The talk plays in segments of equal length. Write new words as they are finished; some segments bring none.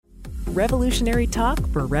Revolutionary talk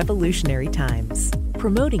for revolutionary times.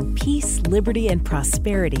 Promoting peace, liberty, and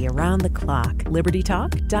prosperity around the clock.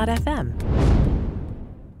 LibertyTalk.fm.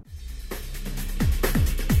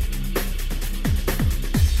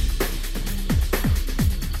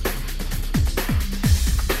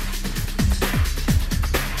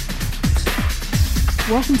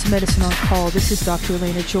 Welcome to Medicine on Call. This is Dr.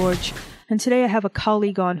 Elena George, and today I have a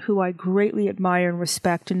colleague on who I greatly admire and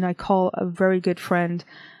respect, and I call a very good friend,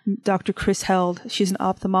 Dr. Chris Held. She's an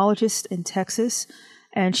ophthalmologist in Texas,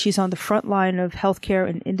 and she's on the front line of healthcare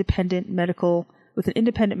and with an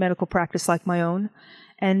independent medical practice like my own,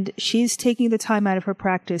 and she's taking the time out of her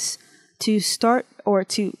practice to start or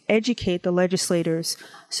to educate the legislators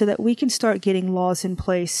so that we can start getting laws in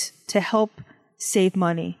place to help save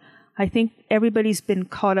money. I think everybody's been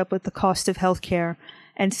caught up with the cost of healthcare,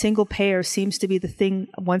 and single payer seems to be the thing.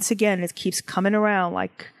 Once again, it keeps coming around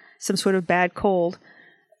like some sort of bad cold,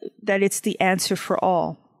 that it's the answer for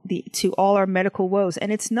all, to all our medical woes,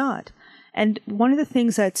 and it's not. And one of the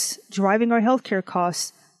things that's driving our healthcare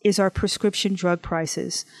costs is our prescription drug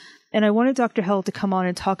prices. And I wanted Dr. Held to come on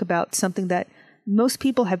and talk about something that most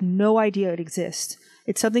people have no idea it exists.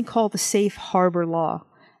 It's something called the Safe Harbor Law.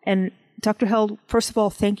 And Dr. Held, first of all,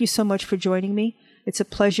 thank you so much for joining me. It's a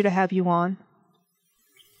pleasure to have you on.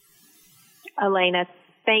 Elena,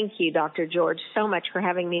 thank you, Dr. George, so much for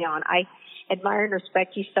having me on. I admire and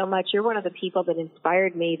respect you so much. You're one of the people that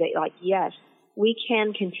inspired me that, yes, we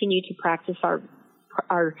can continue to practice our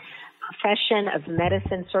profession of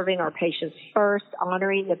medicine, serving our patients first,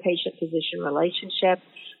 honoring the patient-physician relationship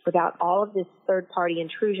without all of this third-party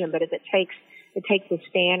intrusion. But if it takes a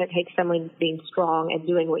stand. It takes someone being strong and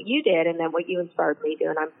doing what you did and then what you inspired me to do.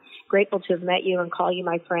 And I'm grateful to have met you and call you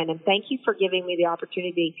my friend. And thank you for giving me the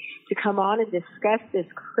opportunity to come on and discuss this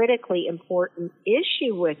critically important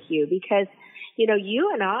issue with you because, you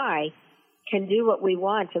and I can do what we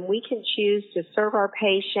want and we can choose to serve our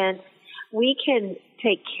patients. We can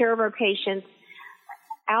take care of our patients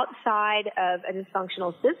outside of a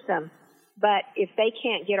dysfunctional system. But if they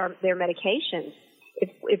can't get their medications,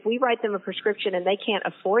 if we write them a prescription and they can't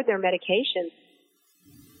afford their medications,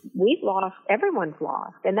 we've lost, everyone's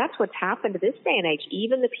lost. And that's what's happened to this day and age.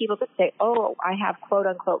 Even the people that say, I have quote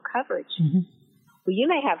unquote coverage. Mm-hmm. Well, you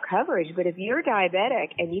may have coverage, but if you're diabetic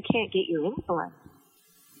and you can't get your insulin,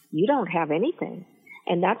 you don't have anything.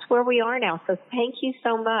 And that's where we are now. So thank you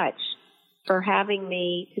so much for having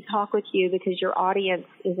me to talk with you because your audience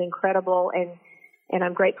is incredible and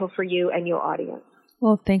I'm grateful for you and your audience.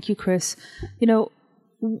 Well, thank you, Chris.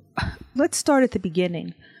 Let's start at the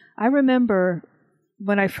beginning. I remember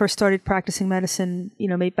when I first started practicing medicine,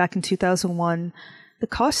 maybe back in 2001, the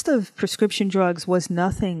cost of prescription drugs was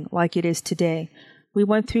nothing like it is today. We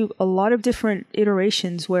went through a lot of different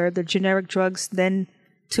iterations where the generic drugs then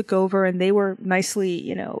took over and they were nicely,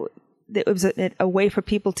 it was a way for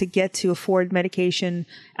people to get to afford medication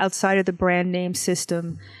outside of the brand name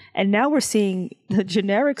system. And now we're seeing the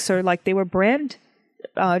generics are like they were brand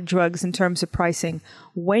drugs in terms of pricing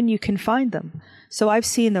when you can find them. So I've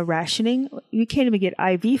seen the rationing. You can't even get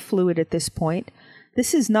IV fluid at this point.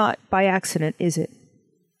 This is not by accident, is it?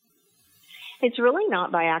 It's really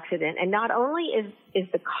not by accident. And not only is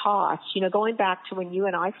the cost, going back to when you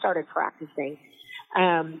and I started practicing,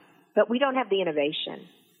 but we don't have the innovation.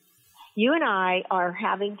 You and I are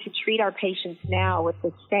having to treat our patients now with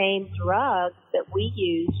the same drugs that we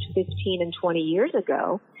used 15 and 20 years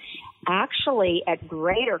ago, actually at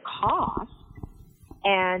greater cost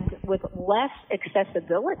and with less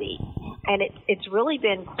accessibility. And it's really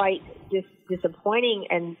been quite disappointing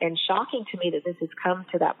and shocking to me that this has come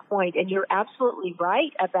to that point. And you're absolutely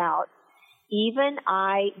right about even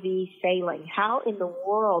IV saline. How in the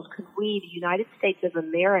world could we, the United States of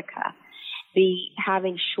America, be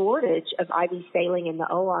having shortage of IV saline in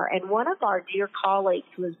the OR? And one of our dear colleagues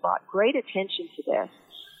who has brought great attention to this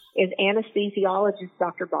is anesthesiologist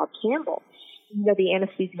Dr. Bob Campbell. The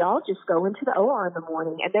anesthesiologists go into the OR in the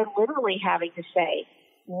morning and they're literally having to say,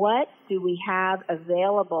 what do we have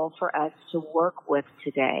available for us to work with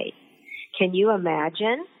today? Can you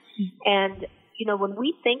imagine? And, when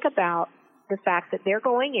we think about the fact that they're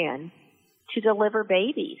going in to deliver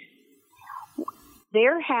babies,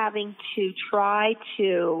 they're having to try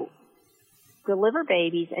to deliver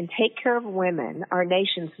babies and take care of women, our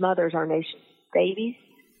nation's mothers, our nation's babies,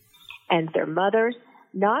 and their mothers,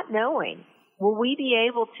 not knowing, will we be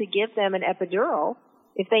able to give them an epidural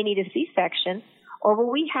if they need a C-section, or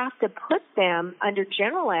will we have to put them under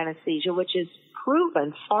general anesthesia, which is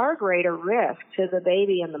proven far greater risk to the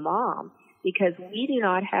baby and the mom, because we do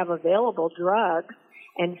not have available drugs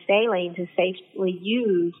and saline to safely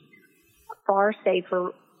use far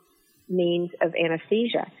safer means of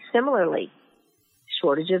anesthesia. Similarly,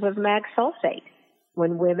 shortages of mag sulfate.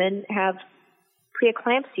 When women have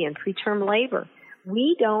preeclampsia and preterm labor,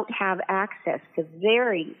 we don't have access to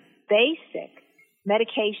very basic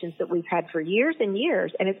medications that we've had for years and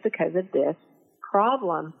years, and it's because of this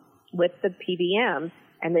problem with the PBMs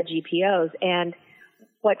and the GPOs. And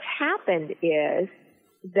what's happened is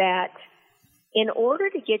that in order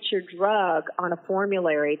to get your drug on a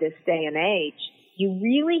formulary this day and age, you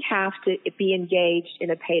really have to be engaged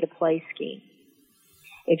in a pay-to-play scheme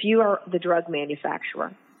if you are the drug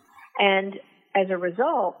manufacturer. And as a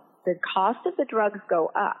result, the cost of the drugs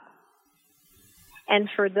go up. And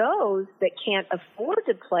for those that can't afford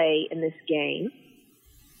to play in this game,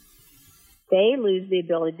 they lose the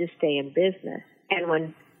ability to stay in business. And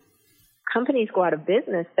when companies go out of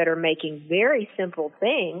business that are making very simple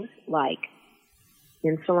things like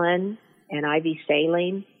insulin and IV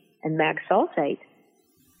saline and mag sulfate,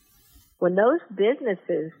 when those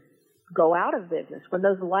businesses go out of business, when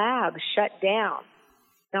those labs shut down,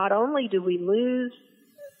 not only do we lose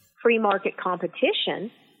free market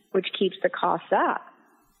competition, which keeps the costs up,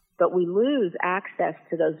 but we lose access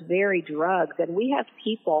to those very drugs. And we have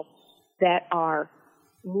people that are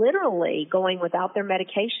literally going without their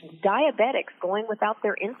medications, diabetics going without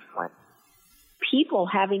their insulin, people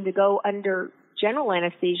having to go under general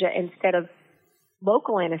anesthesia instead of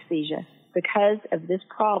local anesthesia because of this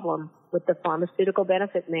problem with the pharmaceutical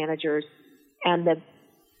benefit managers and the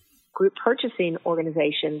group purchasing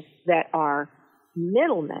organizations that are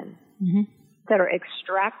middlemen, that are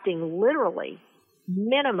extracting literally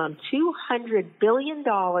minimum $200 billion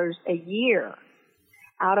a year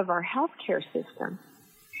out of our healthcare system.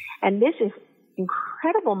 And this is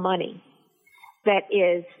incredible money that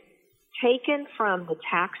is taken from the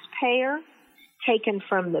taxpayer, taken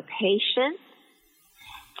from the patient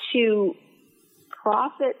to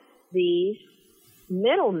profit these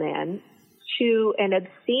middlemen to an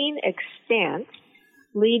obscene extent,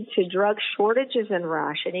 lead to drug shortages and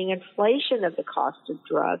rationing, inflation of the cost of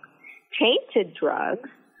drugs, tainted drugs,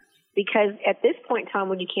 because at this point in time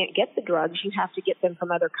when you can't get the drugs, you have to get them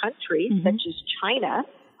from other countries, such as China,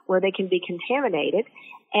 where they can be contaminated,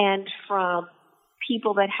 and from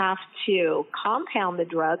people that have to compound the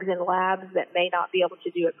drugs in labs that may not be able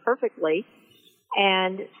to do it perfectly.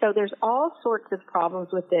 And so there's all sorts of problems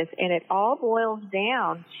with this, and it all boils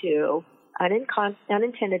down to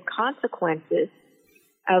unintended consequences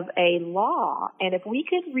of a law. And if we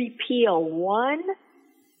could repeal one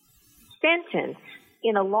sentence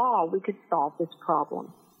in a law, we could solve this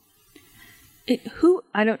problem.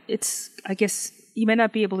 I guess you may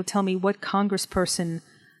not be able to tell me what congressperson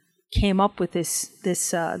came up with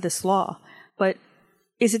this law, but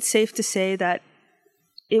is it safe to say that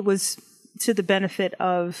it was to the benefit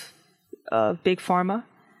of Big Pharma?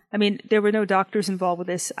 I mean, there were no doctors involved with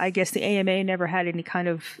this. I guess the AMA never had any kind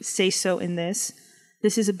of say-so in this.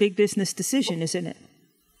 This is a big business decision, isn't it?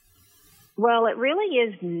 Well, it really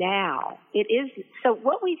is now. It is. So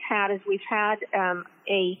what we've had a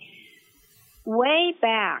way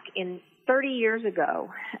back in 30 years ago,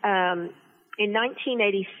 in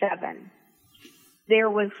 1987, there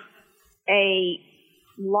was a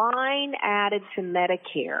line added to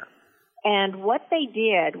Medicare. And what they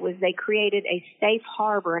did was they created a safe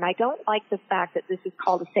harbor. And I don't like the fact that this is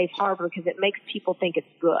called a safe harbor because it makes people think it's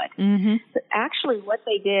good. But actually what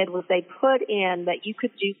they did was they put in that you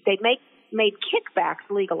could do, they made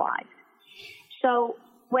kickbacks legalized. So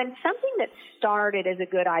when something that started as a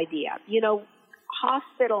good idea,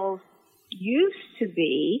 hospitals used to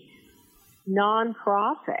be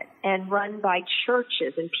nonprofit and run by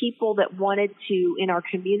churches and people that wanted to, in our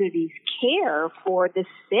communities, care for the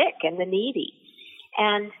sick and the needy.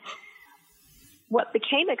 And what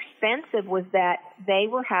became expensive was that they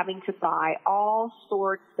were having to buy all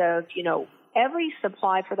sorts of, every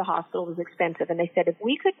supply for the hospital was expensive. And they said if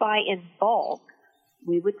we could buy in bulk,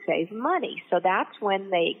 we would save money. So that's when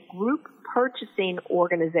the group purchasing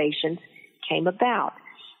organizations came about.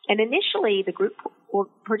 And initially, the group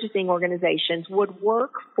purchasing organizations would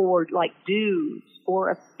work for like dues or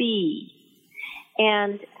a fee.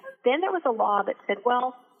 And then there was a law that said,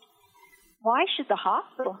 well, why should the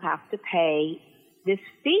hospital have to pay this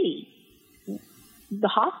fee? The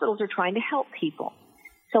hospitals are trying to help people.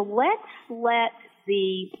 So let's let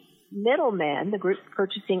the middlemen, the group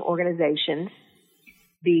purchasing organizations,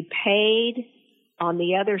 be paid on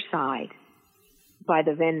the other side by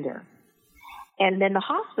the vendor. And then the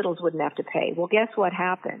hospitals wouldn't have to pay. Well, guess what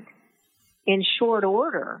happened? In short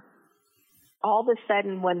order, all of a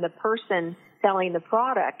sudden when the person selling the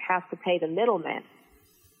product has to pay the middleman,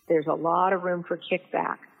 there's a lot of room for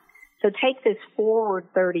kickback. So take this forward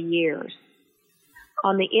 30 years.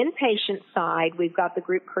 On the inpatient side, we've got the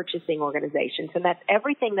group purchasing organizations, and that's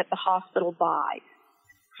everything that the hospital buys,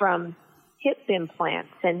 from hip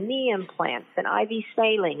implants and knee implants and IV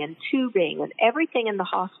saline and tubing and everything in the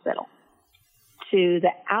hospital, to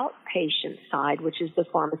the outpatient side, which is the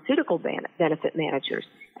pharmaceutical benefit managers.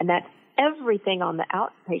 And that's everything on the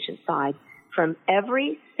outpatient side, from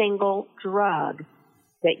every single drug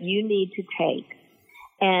that you need to take.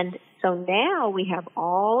 And so now we have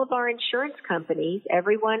all of our insurance companies,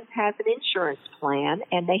 everyone has an insurance plan,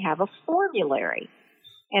 and they have a formulary.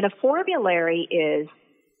 And a formulary is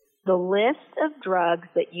the list of drugs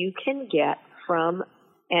that you can get from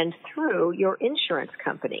and through your insurance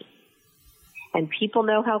company. And people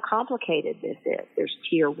know how complicated this is. There's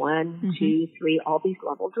tier 1, 2, 3, all these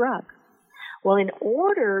level drugs. Well, in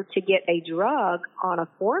order to get a drug on a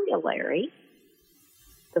formulary,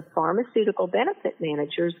 the pharmaceutical benefit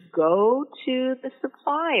managers go to the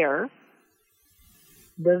supplier,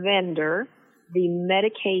 the vendor, the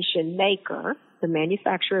medication maker, the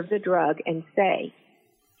manufacturer of the drug, and say,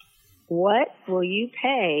 what will you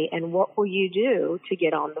pay and what will you do to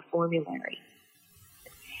get on the formulary?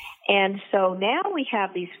 And so now we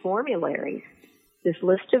have these formularies, this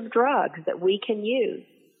list of drugs that we can use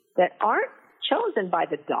that aren't chosen by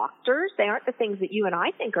the doctors. They aren't the things that you and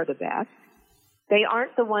I think are the best. They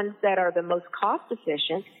aren't the ones that are the most cost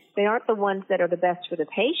efficient. They aren't the ones that are the best for the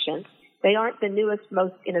patient. They aren't the newest,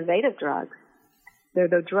 most innovative drugs. They're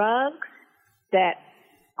the drugs that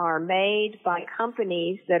are made by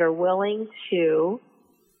companies that are willing to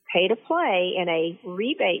pay to play in a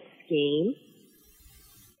rebate scheme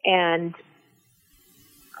and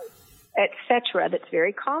et cetera, that's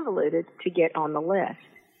very convoluted to get on the list.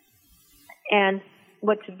 And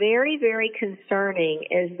what's very, very concerning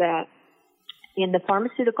is that in the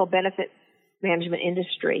pharmaceutical benefit management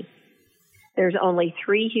industry, there's only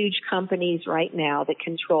 3 huge companies right now that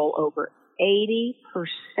control over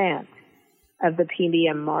 80% of the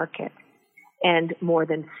PBM market. And more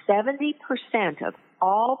than 70% of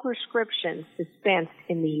all prescriptions dispensed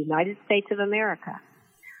in the United States of America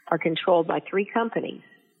are controlled by 3 companies,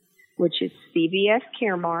 which is CVS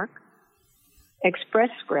Caremark, Express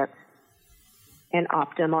Scripts, and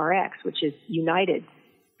Optum Rx, which is United's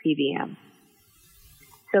PBM.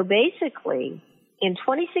 So basically, in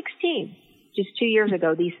 2016, just 2 years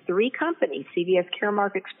ago, these 3 companies, CVS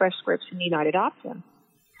Caremark, Express Scripts, and United Optum,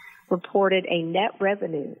 reported a net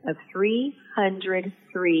revenue of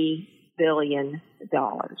 $303 billion.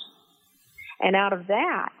 And out of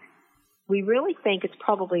that, we really think it's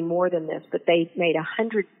probably more than this, but they made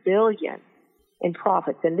 $100 billion in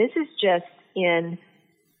profits. And this is just in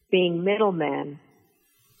being middlemen,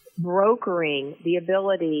 brokering the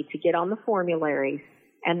ability to get on the formularies,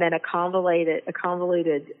 and then a convoluted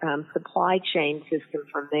supply chain system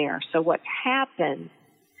from there. So what's happened,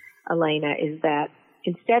 Elena, is that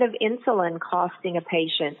instead of insulin costing a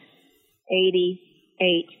patient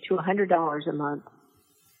 $88 to $100 a month,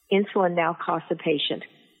 insulin now costs a patient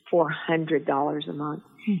 $400 a month.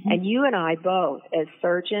 Mm-hmm. And you and I both, as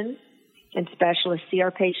surgeons and specialists, see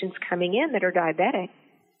our patients coming in that are diabetic,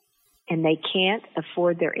 and they can't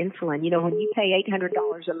afford their insulin. You know, when you pay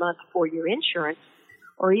 $800 a month for your insurance,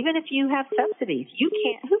 or even if you have subsidies,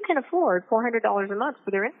 who can afford $400 a month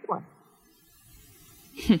for their insulin?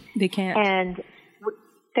 They can't. And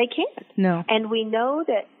they can't. No. And we know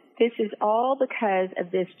that this is all because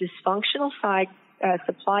of this dysfunctional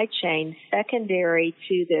supply chain secondary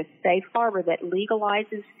to this safe harbor that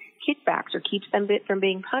legalizes kickbacks or keeps them from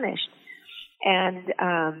being punished. And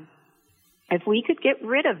if we could get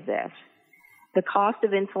rid of this, the cost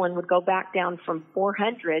of insulin would go back down from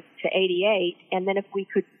 $400 to $88, and then if we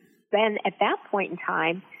could, then at that point in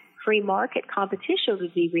time, free market competition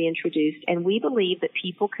would be reintroduced, and we believe that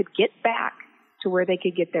people could get back to where they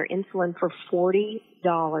could get their insulin for $40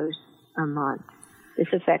 a month. This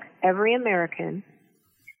affects every American,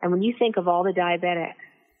 and when you think of all the diabetics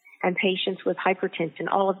and patients with hypertension,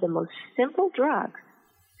 all of the most simple drugs,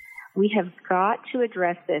 we have got to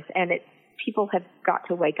address this, and people have got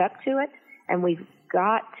to wake up to it, and we've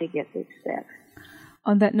got to get this fixed.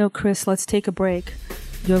 On that note, Chris, let's take a break.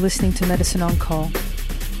 You're listening to Medicine on Call.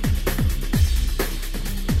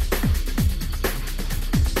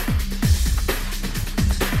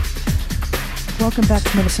 Welcome back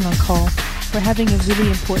to Medicine on Call. We're having a really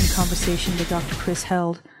important conversation with Dr. Chris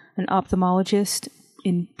Held, an ophthalmologist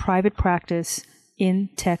in private practice in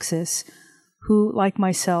Texas, who, like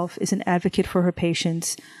myself, is an advocate for her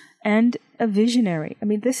patients and a visionary. I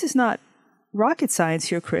mean, this is not rocket science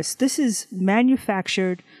here, Chris. This is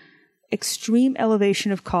manufactured, extreme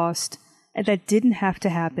elevation of cost, and that didn't have to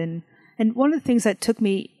happen. And one of the things that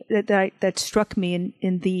that struck me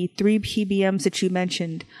in the 3 PBMs that you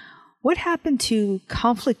mentioned, what happened to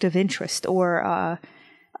conflict of interest, or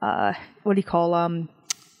what do you call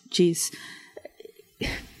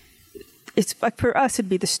it's for us it'd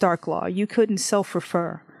be the Stark Law. You couldn't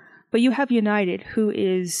self-refer, but you have United, who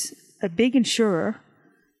is a big insurer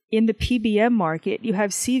in the PBM market. You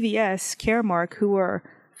have CVS, Caremark, who are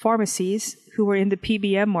pharmacies who are in the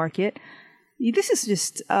PBM market. This is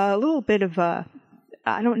just a little bit of a,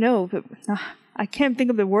 I don't know, but I can't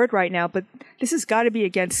think of the word right now, but this has got to be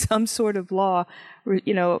against some sort of law,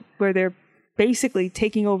 where they're basically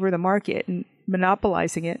taking over the market and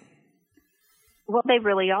monopolizing it. Well, they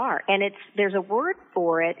really are. And there's a word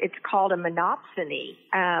for it. It's called a monopsony.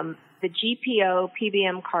 The GPO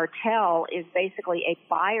PBM cartel is basically a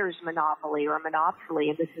buyer's monopoly or a monopoly,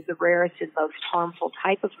 and this is the rarest and most harmful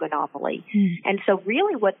type of monopoly. And so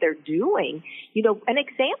really what they're doing, an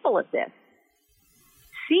example of this,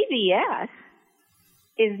 CVS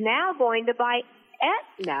is now going to buy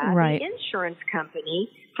Aetna, right, the insurance company,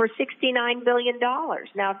 for $69 billion.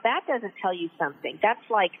 Now, if that doesn't tell you something, that's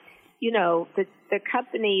like, the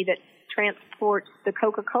company that transports the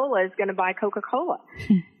Coca-Cola is going to buy Coca-Cola.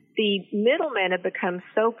 The middlemen have become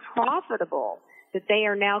so profitable that they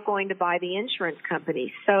are now going to buy the insurance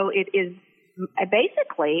company. So it is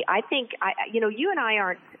basically, I think, you and I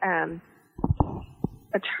aren't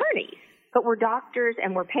attorneys, but we're doctors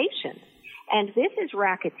and we're patients. And this is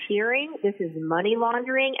racketeering, this is money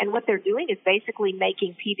laundering, and what they're doing is basically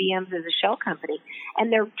making PBMs as a shell company.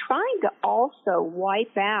 And they're trying to also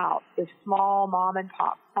wipe out the small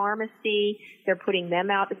mom-and-pop pharmacy. They're putting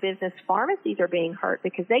them out of business. Pharmacies are being hurt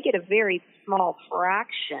because they get a very small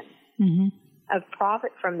fraction of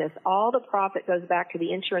profit from this. All the profit goes back to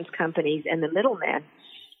the insurance companies and the middlemen.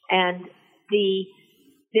 And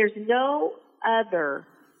there's no other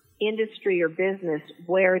industry or business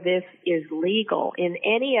where this is legal. In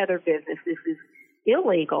any other business, this is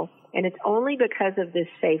illegal, and it's only because of this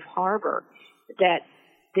safe harbor that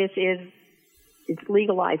it's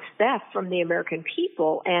legalized theft from the American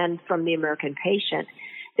people and from the American patient.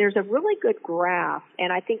 There's a really good graph,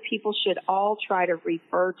 and I think people should all try to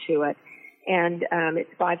refer to it, and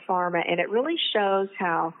it's by Pharma, and it really shows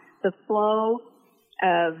how the flow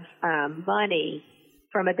of money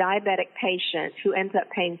from a diabetic patient who ends up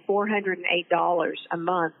paying $408 a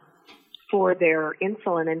month for their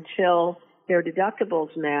insulin until their deductibles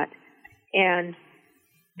met, and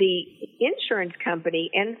the insurance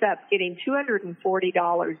company ends up getting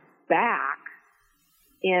 $240 back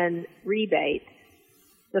in rebates.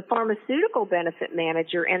 The pharmaceutical benefit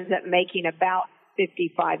manager ends up making about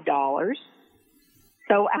 $55.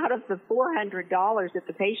 So out of the $400 that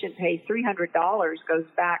the patient pays, $300 goes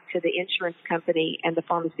back to the insurance company and the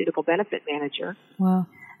pharmaceutical benefit manager. Wow.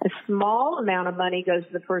 A small amount of money goes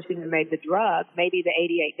to the person who made the drug, maybe the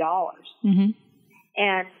 $88.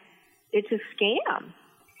 And it's a scam.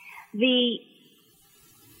 The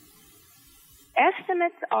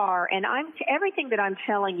estimates are, and everything that I'm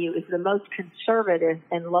telling you is the most conservative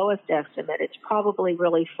and lowest estimate. It's probably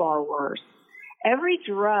really far worse. Every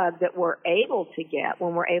drug that we're able to get,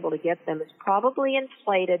 when we're able to get them, is probably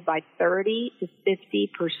inflated by 30 to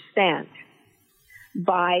 50%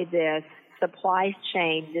 by this supply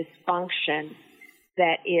chain dysfunction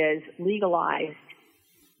that is legalized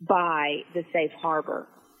by the safe harbor.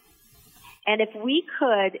 And if we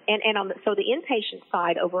could, so the inpatient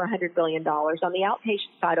side over $100 billion, on the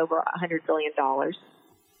outpatient side over $100 billion,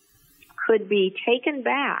 could be taken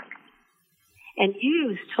back and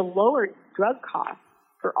used to lower drug costs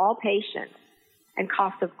for all patients and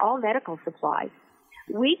cost of all medical supplies.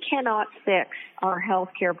 We cannot fix our health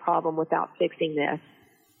care problem without fixing this.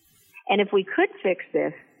 And if we could fix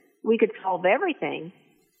this, we could solve everything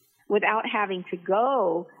without having to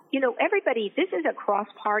go, everybody, this is across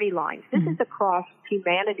party lines. This is across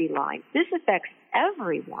humanity lines. This affects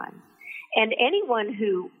everyone. And anyone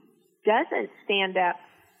who doesn't stand up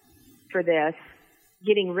for this,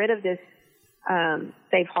 getting rid of this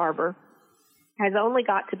safe harbor, has only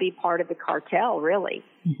got to be part of the cartel, really,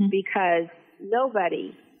 because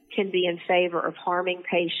nobody can be in favor of harming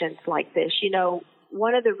patients like this.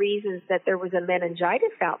 One of the reasons that there was a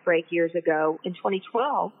meningitis outbreak years ago in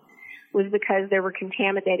 2012 was because there were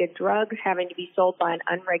contaminated drugs having to be sold by an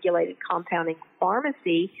unregulated compounding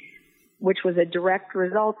pharmacy, which was a direct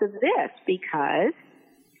result of this, because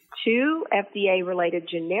 2 FDA-related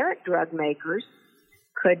generic drug makers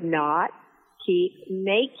could not keep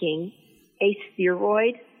making a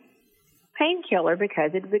steroid painkiller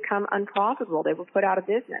because it had become unprofitable. They were put out of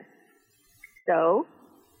business. So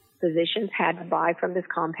physicians had to buy from this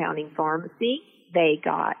compounding pharmacy. They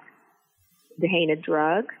got tainted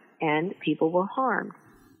drugs, and people were harmed.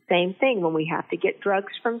 Same thing when we have to get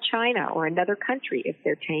drugs from China or another country. If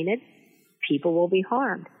they're tainted, people will be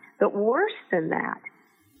harmed. But worse than that,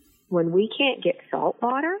 when we can't get salt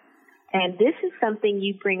water, and this is something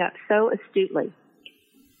you bring up so astutely.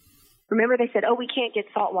 Remember they said, we can't get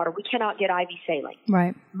salt water. We cannot get IV saline.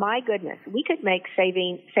 Right. My goodness, we could make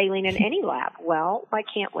saline in any lab. Well, why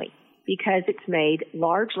can't we? Because it's made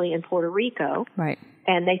largely in Puerto Rico. Right.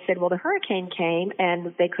 And they said, well, the hurricane came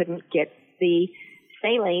and they couldn't get the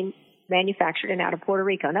saline manufactured and out of Puerto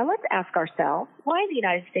Rico. Now let's ask ourselves, why the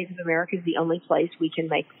United States of America is the only place we can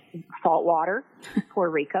make salt water,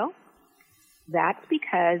 Puerto Rico? That's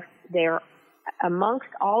because they're amongst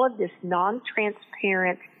all of this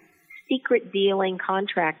non-transparent secret dealing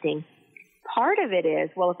contracting. Part of it is,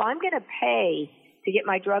 well, if I'm going to pay to get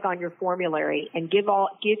my drug on your formulary and give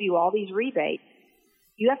you all these rebates,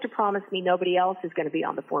 you have to promise me nobody else is going to be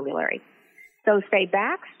on the formulary. So say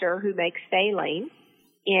Baxter, who makes saline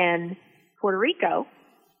in Puerto Rico,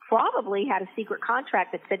 probably had a secret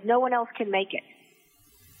contract that said no one else can make it.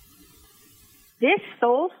 This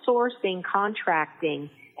sole sourcing contracting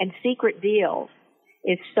and secret deals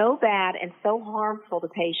is so bad and so harmful to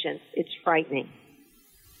patients, it's frightening.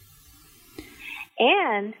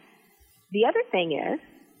 And the other thing is,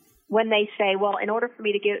 when they say, well, in order for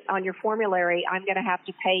me to get on your formulary, I'm going to have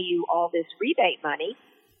to pay you all this rebate money,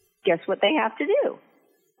 guess what they have to do?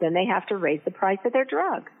 Then they have to raise the price of their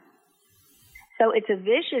drug. So it's a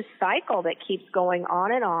vicious cycle that keeps going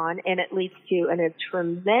on, and it leads to a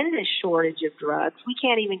tremendous shortage of drugs. We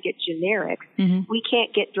can't even get generics. Mm-hmm. We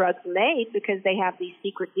can't get drugs made because they have these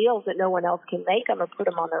secret deals that no one else can make them or put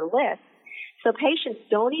them on their list. So patients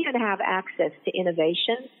don't even have access to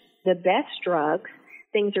innovation, the best drugs.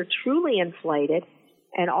 Things are truly inflated,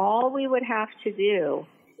 and all we would have to do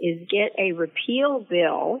is get a repeal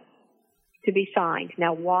bill to be signed.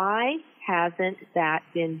 Now, why hasn't that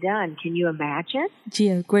been done? Can you imagine?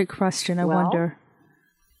 Gee, great question. I wonder.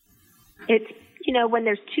 It's, when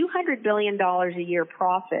there's $200 billion a year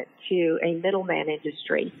profit to a middleman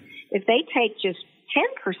industry, if they take just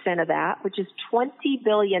 10% of that, which is $20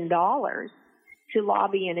 billion to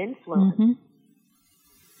lobby and influence, mm-hmm.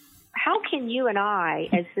 How can you and I,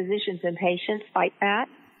 as physicians and patients, fight that?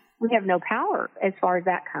 We have no power as far as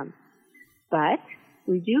that comes. But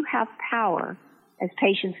we do have power as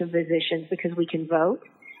patients and physicians because we can vote,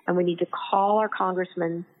 and we need to call our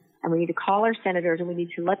congressmen, and we need to call our senators, and we need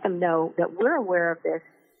to let them know that we're aware of this.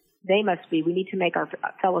 They must be. We need to make our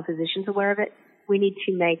fellow physicians aware of it. We need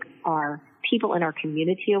to make our people in our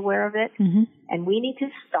community aware of it, mm-hmm. and we need to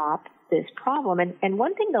stop this problem. And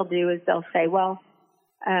one thing they'll do is they'll say, well,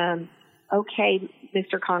 okay,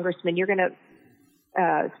 Mr. Congressman, you're going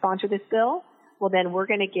to sponsor this bill? Well, then we're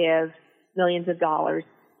going to give millions of dollars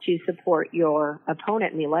to support your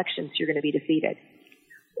opponent in the elections. You're going to be defeated.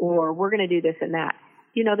 Or we're going to do this and that.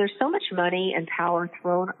 There's so much money and power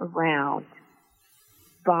thrown around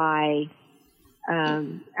by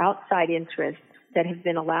outside interests that have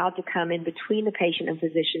been allowed to come in between the patient and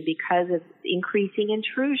physician because of increasing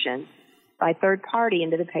intrusion by third party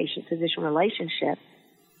into the patient-physician relationship,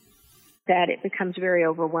 that it becomes very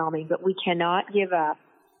overwhelming. But we cannot give up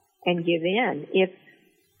and give in. If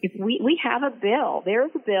we have a bill,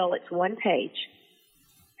 there's a bill, it's one page,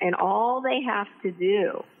 and all they have to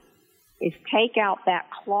do is take out that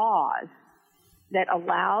clause that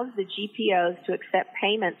allows the GPOs to accept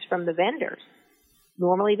payments from the vendors.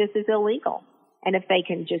 Normally this is illegal. And if they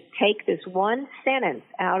can just take this one sentence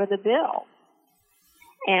out of the bill,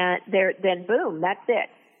 and then boom, that's it.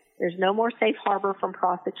 There's no more safe harbor from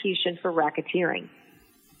prosecution for racketeering.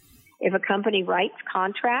 If a company writes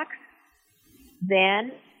contracts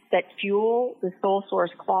then that fuel the sole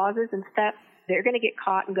source clauses and stuff, they're going to get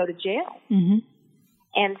caught and go to jail. Mm-hmm.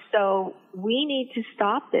 And so we need to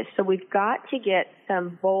stop this. So we've got to get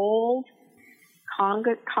some bold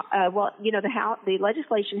the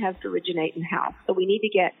legislation has to originate in the House. So we need to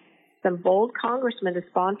get some bold congressmen to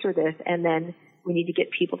sponsor this, and then we need to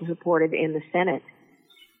get people to support it in the Senate.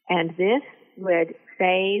 And this would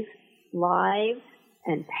save lives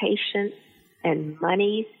and patients and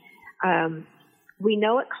monies. We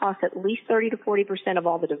know it costs at least 30 to 40% of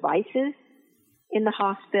all the devices in the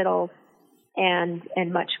hospitals and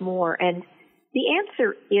much more. And the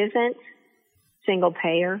answer isn't single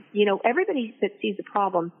payer. Everybody that sees the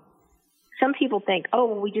problem, some people think,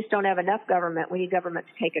 we just don't have enough government. We need government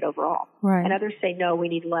to take it overall. Right. And others say, no, we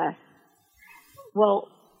need less. Well,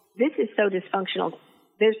 this is so dysfunctional.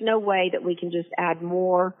 There's no way that we can just add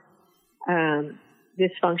more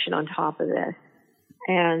dysfunction on top of this.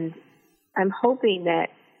 And I'm hoping that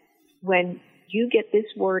when you get this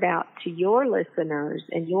word out to your listeners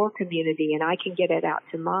and your community, and I can get it out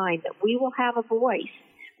to mine, that we will have a voice.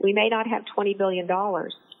 We may not have $20 billion,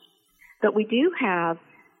 but we do have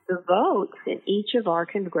the votes in each of our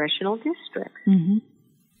congressional districts. Mm-hmm.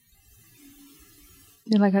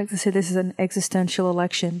 And like I said, this is an existential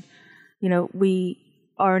election. We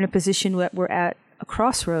are in a position that we're at a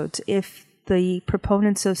crossroads. If the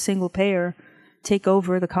proponents of single payer take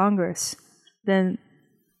over the Congress, then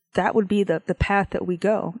that would be the path that we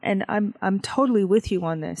go. And I'm totally with you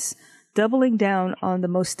on this. Doubling down on the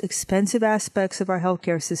most expensive aspects of our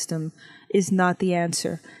healthcare system is not the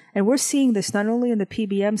answer. And we're seeing this not only in the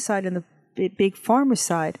PBM side and the big pharma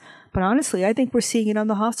side, but honestly, I think we're seeing it on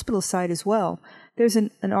the hospital side as well. There's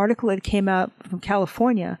an article that came out from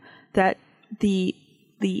California that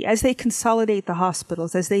as they consolidate the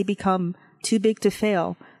hospitals, as they become too big to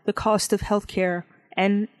fail, the cost of healthcare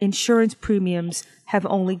and insurance premiums have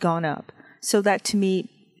only gone up. So that to me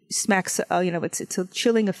smacks, it's a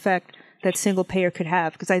chilling effect that single payer could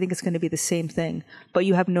have, because I think it's going to be the same thing, but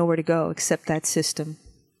you have nowhere to go except that system.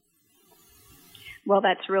 Well,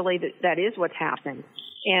 that is what's happened.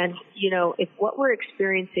 And, if what we're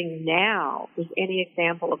experiencing now is any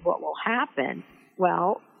example of what will happen,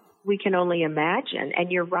 well, we can only imagine.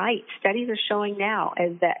 And you're right. Studies are showing now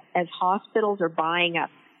as hospitals are buying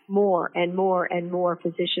up more and more and more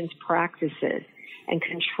physicians' practices and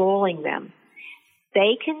controlling them,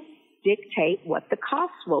 they can dictate what the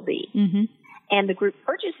costs will be. Mm-hmm. And the group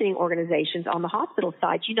purchasing organizations on the hospital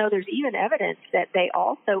side, there's even evidence that they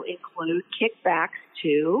also include kickbacks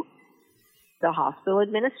to the hospital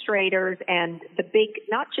administrators and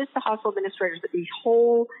not just the hospital administrators, but these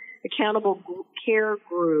whole accountable care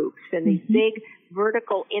groups and these mm-hmm. big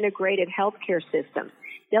vertical integrated healthcare systems.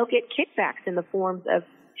 They'll get kickbacks in the forms of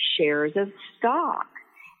shares of stock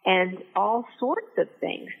and all sorts of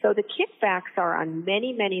things. So the kickbacks are on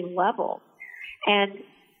many, many levels. And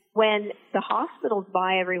when the hospitals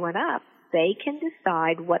buy everyone up, they can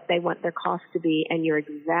decide what they want their costs to be. And you're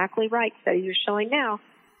exactly right. Studies are showing now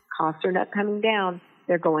costs are not coming down.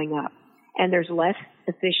 They're going up. And there's less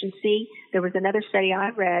efficiency. There was another study I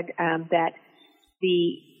read that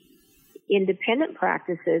the independent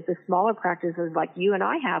practices, the smaller practices like you and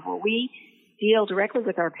I have, where we deal directly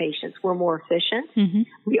with our patients, we're more efficient. Mm-hmm.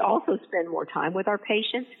 We also spend more time with our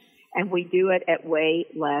patients, and we do it at way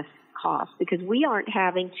less cost because we aren't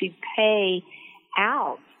having to pay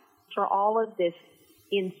out for all of this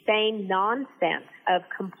insane nonsense of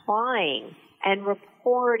complying and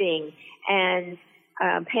reporting and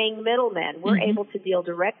paying middlemen. We're mm-hmm. able to deal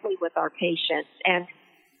directly with our patients. And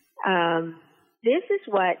this is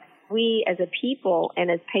what we as a people and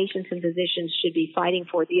as patients and physicians should be fighting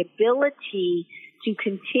for, the ability to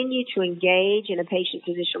continue to engage in a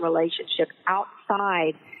patient-physician relationship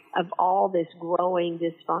outside of all this growing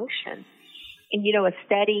dysfunction. And, a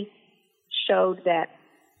study showed that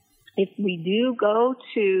if we do go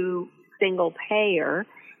to single payer,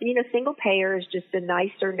 and, single payer is just a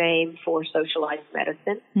nicer name for socialized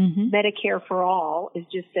medicine. Mm-hmm. Medicare for All is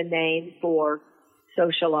just a name for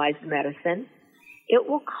socialized medicine. It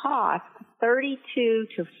will cost $32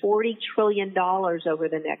 to $40 trillion over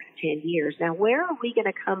the next 10 years. Now, where are we going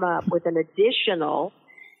to come up with an additional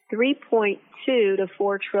 $3.2 to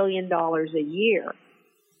 $4 trillion a year?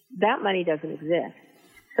 That money doesn't exist.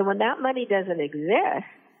 So when that money doesn't exist,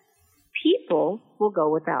 people will go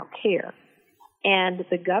without care. And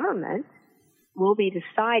the government will be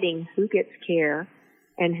deciding who gets care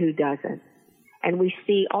and who doesn't. And we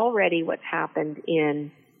see already what's happened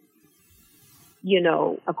in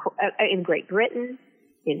Great Britain,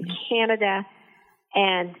 in Canada,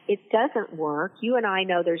 and it doesn't work. You and I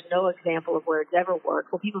know there's no example of where it's ever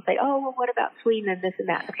worked. Well, people say, oh, well, what about Sweden and this and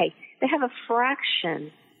that? Okay, they have a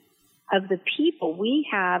fraction of the people we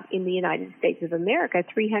have in the United States of America,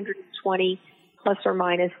 320 plus or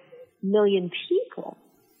minus million people.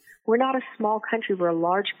 We're not a small country. We're a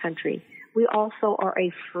large country. We also are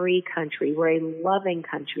a free country. We're a loving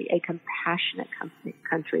country, a compassionate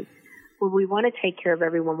country, where we want to take care of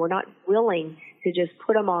everyone. We're not willing to just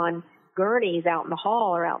put them on gurneys out in the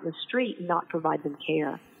hall or out in the street and not provide them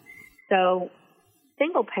care. So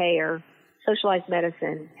single payer, socialized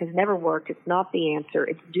medicine has never worked. It's not the answer.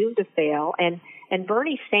 It's doomed to fail. And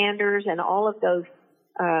Bernie Sanders and all of those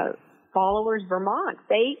followers, Vermont,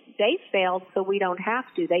 they failed, so we don't have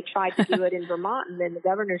to. They tried to do it in Vermont, and then the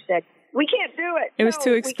governor said, we can't do it. It was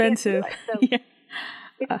too expensive. So yeah.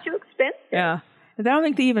 It's too expensive. Yeah. I don't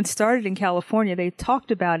think they even started in California. They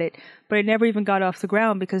talked about it, but it never even got off the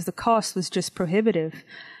ground because the cost was just prohibitive.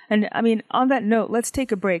 And, on that note, let's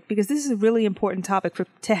take a break because this is a really important topic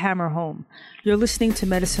to hammer home. You're listening to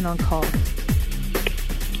Medicine on Call.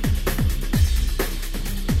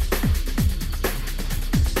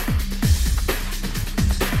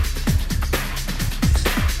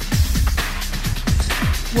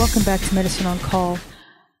 Welcome back to Medicine on Call.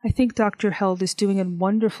 I think Dr. Held is doing a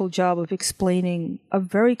wonderful job of explaining a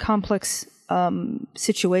very complex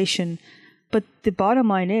situation. But the bottom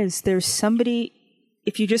line is there's somebody,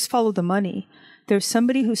 if you just follow the money, there's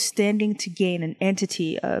somebody who's standing to gain, an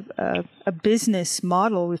entity, a business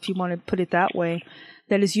model, if you want to put it that way,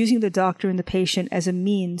 that is using the doctor and the patient as a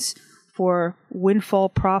means for windfall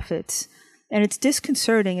profits. And it's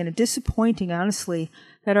disconcerting and disappointing, honestly,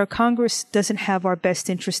 that our Congress doesn't have our best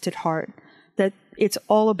interest at heart, that it's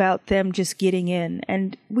all about them just getting in.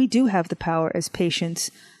 And we do have the power as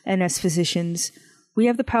patients and as physicians. We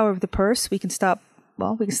have the power of the purse. We can stop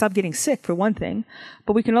getting sick, for one thing,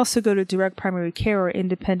 but we can also go to direct primary care or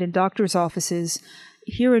independent doctor's offices.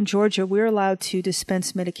 Here in Georgia, we're allowed to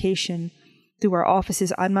dispense medication through our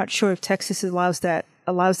offices. I'm not sure if Texas allows that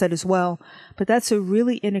as well, but that's a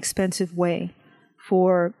really inexpensive way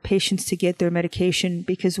for patients to get their medication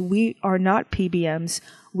because we are not PBMs.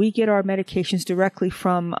 We get our medications directly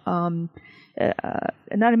from not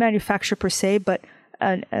a manufacturer per se, but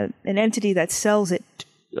an entity that sells it,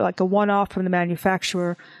 like a one-off from the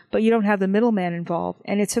manufacturer, but you don't have the middleman involved.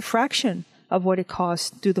 And it's a fraction of what it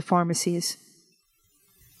costs through the pharmacies.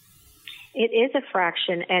 It is a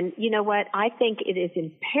fraction. And you know what? I think it is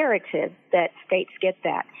imperative that states get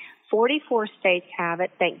that. 44 states have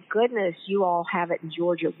it. Thank goodness you all have it in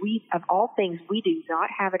Georgia. We, of all things, we do not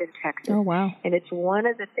have it in Texas. Oh, wow. And it's one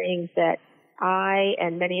of the things that I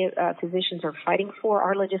and many physicians are fighting for.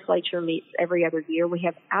 Our legislature meets every other year. We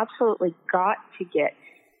have absolutely got to get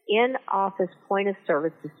in-office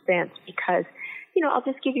point-of-service dispense because, I'll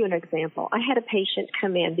just give you an example. I had a patient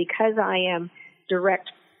come in because I am direct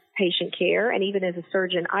patient care, and even as a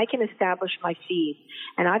surgeon, I can establish my fees.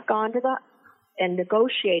 And I've gone to and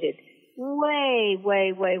negotiated way,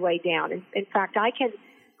 way, way, way down. In fact, I can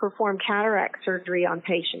perform cataract surgery on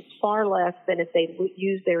patients far less than if they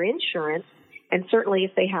use their insurance, and certainly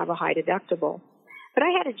if they have a high deductible. But I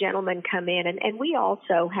had a gentleman come in, and we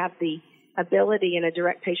also have the ability in a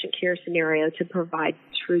direct patient care scenario to provide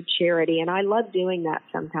true charity, and I love doing that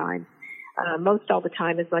sometimes, most all the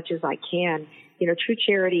time as much as I can. True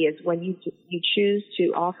charity is when you choose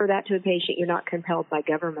to offer that to a patient, you're not compelled by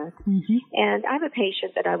government. Mm-hmm. And I have a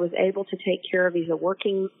patient that I was able to take care of. He's a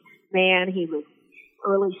working man. He was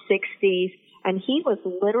early 60s, and he was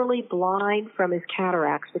literally blind from his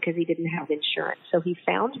cataracts because he didn't have insurance. So he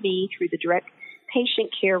found me through the direct patient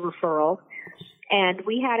care referral, and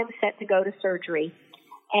we had him set to go to surgery.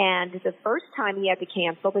 And the first time he had to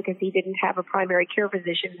cancel because he didn't have a primary care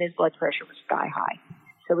physician and his blood pressure was sky high.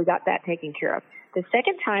 So we got that taken care of. The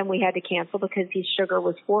second time we had to cancel because his sugar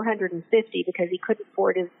was 450 because he couldn't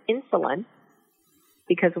afford his insulin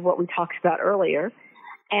because of what we talked about earlier.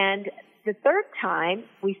 And the third time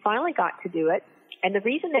we finally got to do it. And the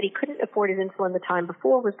reason that he couldn't afford his insulin the time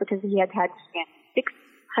before was because he had to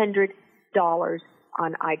spend $600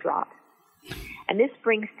 on eye drops. And this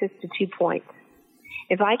brings us to 2 points.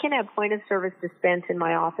 If I can have point-of-service dispense in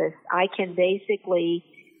my office, I can basically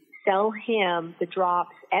sell him the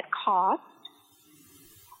drops at cost,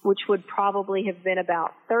 which would probably have been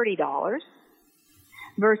about $30,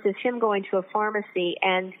 versus him going to a pharmacy.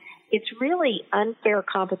 And it's really unfair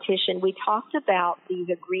competition. We talked about these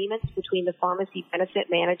agreements between the pharmacy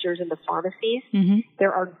benefit managers and the pharmacies. Mm-hmm.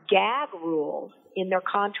 There are gag rules in their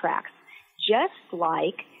contracts, just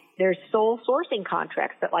like there's sole sourcing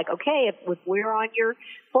contracts that okay, if we're on your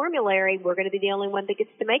formulary, we're going to be the only one that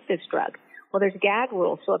gets to make this drug. Well, there's gag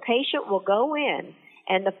rules. So a patient will go in,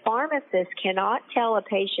 and the pharmacist cannot tell a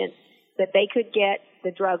patient that they could get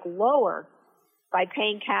the drug lower by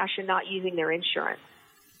paying cash and not using their insurance.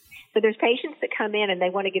 So there's patients that come in and they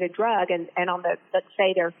want to get a drug, and on let's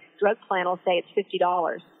say their drug plan will say it's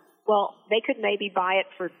 $50. Well, they could maybe buy it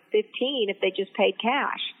for $15 if they just paid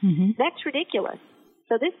cash. Mm-hmm. That's ridiculous.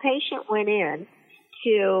 So this patient went in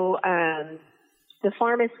to the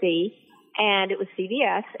pharmacy, and it was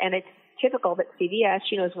CVS, and it's typical that CVS,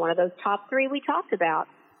 is one of those top 3 we talked about.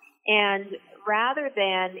 And rather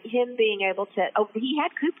than him being able to, he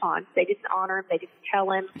had coupons. They didn't honor him. They didn't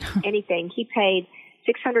tell him anything. He paid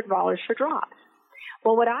 $600 for drops.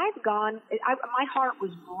 Well, my heart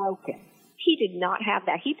was broken. He did not have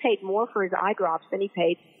that. He paid more for his eye drops than he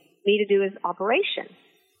paid me to do his operation.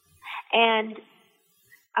 And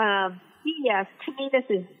yes, to me this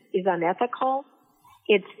is unethical.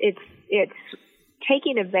 It's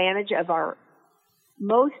taking advantage of our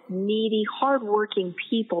most needy, hardworking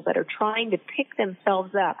people that are trying to pick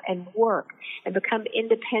themselves up and work and become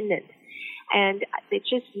independent. And it's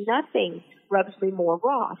just nothing rubs me more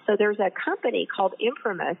raw. So there's a company called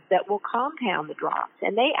Imprimis that will compound the drops,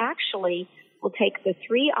 and they actually will take the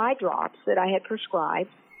 3 eye drops that I had prescribed,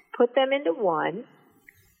 put them into one.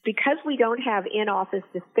 Because we don't have in-office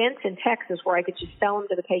dispense in Texas where I could just sell them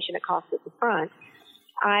to the patient at cost at the front,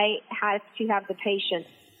 I have to have the patient,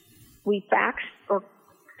 we fax or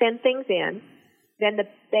send things in, then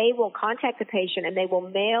they will contact the patient and they will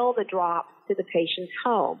mail the drops to the patient's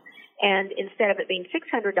home. And instead of it being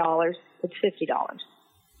 $600, it's $50.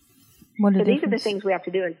 So these are the things we have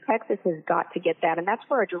to do, and Texas has got to get that. And that's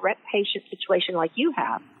where a direct patient situation like you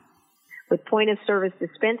have with point-of-service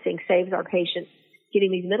dispensing saves our patients.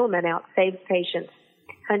 Getting these middlemen out saves patients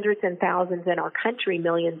hundreds and thousands, in our country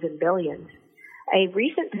millions and billions. A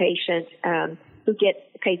recent patient who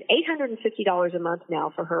pays $850 a month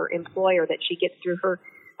now for her employer that she gets through her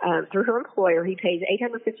employer. He pays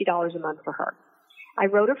 $850 a month for her. I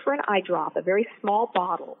wrote her for an eye drop, a very small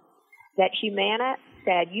bottle, that Humana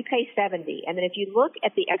said you pay $70, and then if you look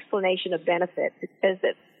at the explanation of benefits, it says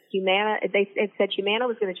that it said Humana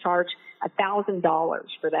was going to charge $1,000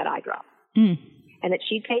 for that eye drop. And that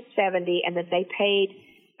she paid $70, and that they paid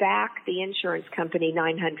back the insurance company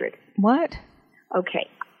 $900. What? Okay.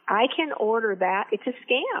 I can order that. It's a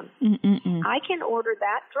scam. I can order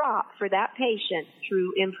that drop for that patient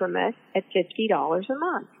through Infamous at $50 a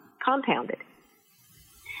month, compounded.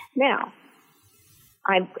 Now,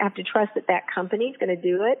 I have to trust that that company is going to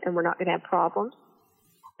do it, and we're not going to have problems.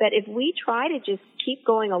 But if we try to just keep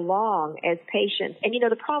going along as patients, and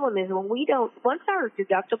the problem is when we don't, once our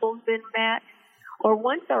deductible's been met, or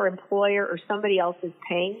once our employer or somebody else is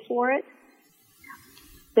paying for it,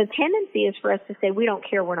 the tendency is for us to say, we don't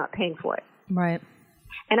care, we're not paying for it. Right.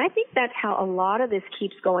 And I think that's how a lot of this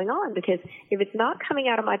keeps going on, because if it's not coming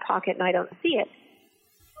out of my pocket and I don't see it,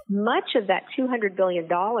 much of that $200 billion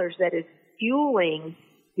that is fueling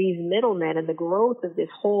these middlemen and the growth of this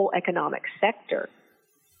whole economic sector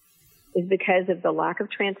is because of the lack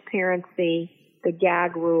of transparency, the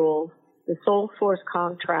gag rules, the sole source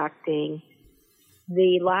contracting,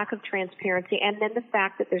 the lack of transparency, and then the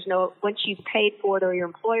fact that there's no, once you've paid for it or your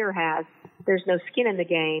employer has, there's no skin in the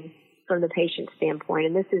game from the patient standpoint.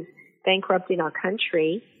 And this is bankrupting our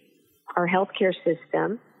country, our healthcare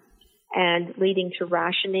system, and leading to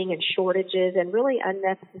rationing and shortages and really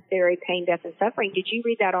unnecessary pain, death, and suffering. Did you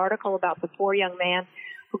read that article about the poor young man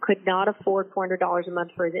who could not afford $400 a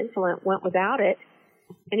month for his insulin, went without it,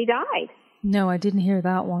 and he died? No, I didn't hear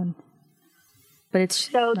that one. But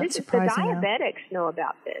it's so not this is, the surprising diabetics know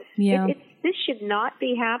about this. Yeah. This should not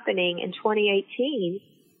be happening in 2018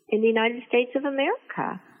 in the United States of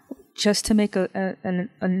America. Just to make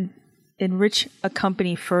enrich a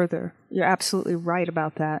company further. You're absolutely right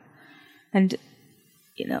about that. And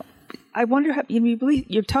I wonder how you believe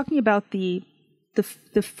you're talking about the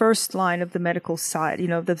first line of the medical side.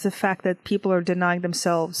 The fact that people are denying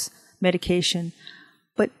themselves medication.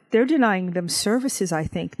 But they're denying them services, I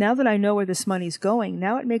think. Now that I know where this money's going,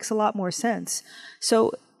 now it makes a lot more sense.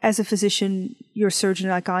 So as a physician, you're a surgeon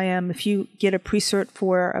like I am, if you get a pre-cert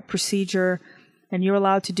for a procedure and you're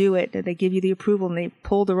allowed to do it, and they give you the approval and they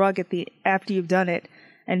pull the rug after you've done it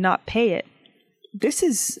and not pay it,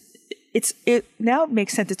 now it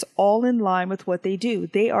makes sense. It's all in line with what they do.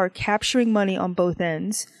 They are capturing money on both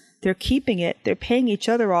ends. They're keeping it. They're paying each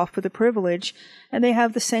other off for the privilege, and they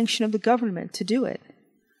have the sanction of the government to do it.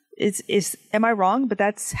 Am I wrong? But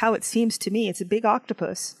that's how it seems to me. It's a big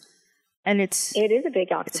octopus, and it is a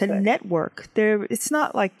big octopus. It's a network. It's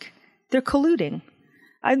not like they're colluding.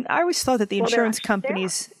 I always thought that the insurance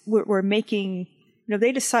companies were making.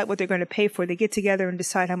 They decide what they're going to pay for. They get together and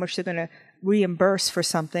decide how much they're going to reimburse for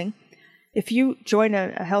something. If you join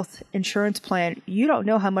a health insurance plan, you don't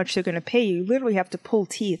know how much they're going to pay you. You literally have to pull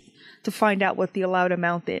teeth to find out what the allowed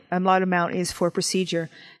amount is for a procedure.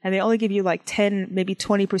 And they only give you like 10, maybe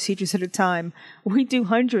 20 procedures at a time. We do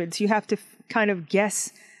hundreds. You have to kind of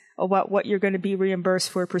guess about what you're going to be reimbursed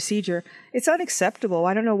for a procedure. It's unacceptable.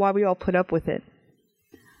 I don't know why we all put up with it.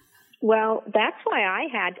 Well, that's why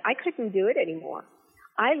I couldn't do it anymore.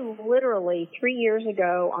 I literally 3 years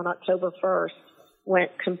ago on October 1st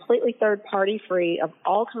went completely third-party free of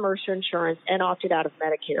all commercial insurance and opted out of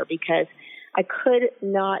Medicare because I could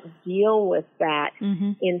not deal with that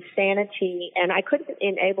insanity, and I couldn't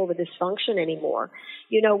enable the dysfunction anymore.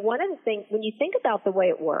 One of the things, when you think about the way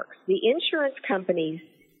it works, the insurance companies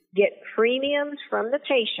get premiums from the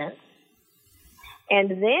patient,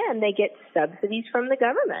 and then they get subsidies from the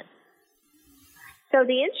government. So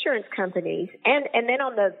the insurance companies, and then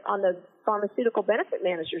on the pharmaceutical benefit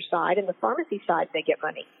manager side and the pharmacy side, they get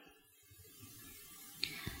money.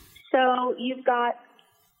 So you've got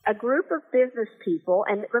a group of business people,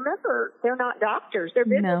 and remember, they're not doctors; they're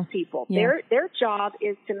business people. Yeah. Their job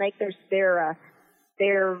is to make their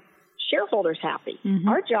shareholders happy. Mm-hmm.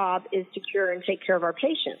 Our job is to cure and take care of our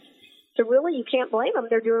patients. So really, you can't blame them.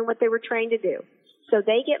 They're doing what they were trained to do. So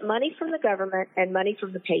they get money from the government and money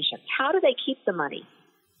from the patients. How do they keep the money?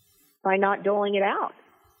 By not doling it out.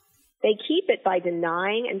 They keep it by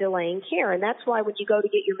denying and delaying care. And that's why when you go to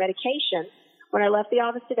get your medication, when I left the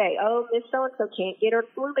office today, oh, Miss So-and-so can't get her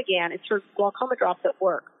flu again. It's her glaucoma drops at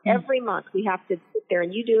work. Every month we have to sit there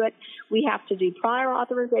and you do it. We have to do prior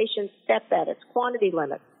authorizations, step edits, quantity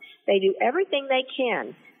limits. They do everything they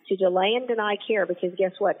can to delay and deny care because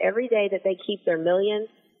guess what? Every day that they keep their millions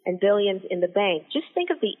and billions in the bank, just think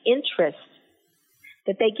of the interest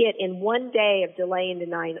that they get in one day of delay and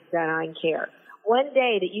denying care. One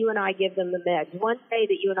day that you and I give them the meds, one day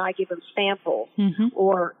that you and I give them samples,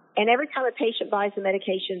 and every time a patient buys the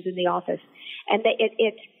medications in the office. And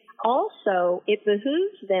it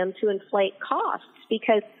behooves them to inflate costs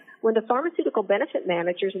because when the pharmaceutical benefit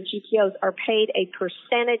managers and GPOs are paid a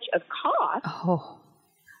percentage of cost,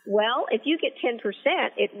 well, if you get 10%,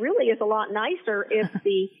 it really is a lot nicer if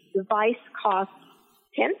the device costs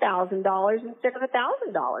 $10,000 instead of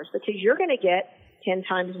 $1,000 because you're going to get 10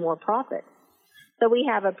 times more profit. So we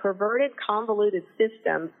have a perverted, convoluted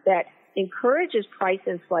system that encourages price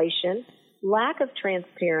inflation, lack of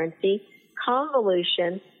transparency,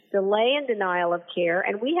 convolution, delay and denial of care,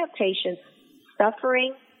 and we have patients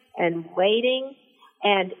suffering and waiting.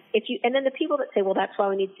 And then the people that say, well, that's why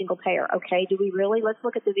we need single payer. Okay, do we really? Let's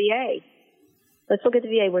look at the VA. Let's look at the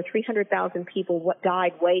VA where 300,000 people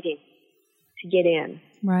died waiting to get in.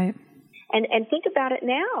 Right. And think about it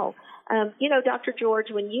now. Dr.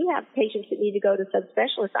 George, when you have patients that need to go to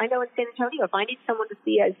subspecialists, I know in San Antonio, if I need someone to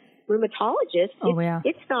see a rheumatologist,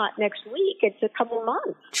 it's not next week. It's a couple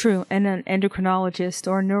months. True. And an endocrinologist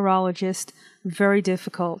or a neurologist, very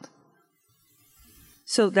difficult.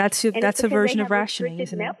 So that's a version of rationing,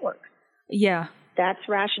 isn't it? Networks. Yeah. That's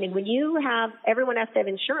rationing. When everyone has to have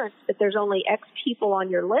insurance, but there's only X people on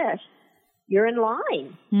your list, you're in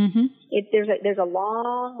line. Mm-hmm. There's a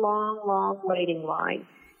long waiting line.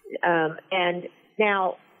 And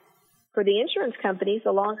now, for the insurance companies,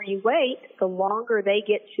 the longer you wait, the longer they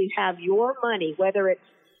get to have your money, whether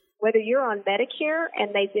you're on Medicare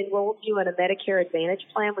and they've enrolled you in a Medicare Advantage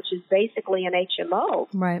plan, which is basically an HMO.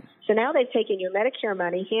 Right. So now they've taken your Medicare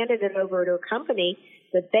money, handed it over to a company,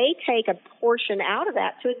 that they take a portion out of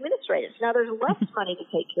that to administrators. Now there's less money to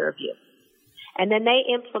take care of you. And then they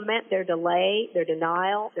implement their delay, their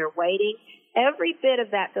denial, their waiting. Every bit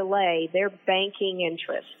of that delay, they're banking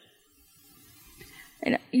interest.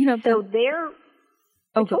 And, so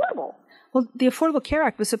it's horrible. Well, the Affordable Care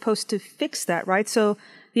Act was supposed to fix that, right? So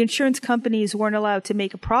the insurance companies weren't allowed to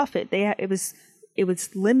make a profit. It was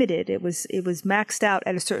limited. It was maxed out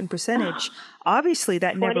at a certain percentage. Obviously,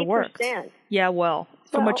 that 20%. Never worked. Yeah, well,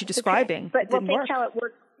 from what you're describing, okay. But it didn't work. How it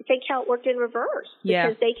worked. Think how it worked in reverse. Yeah.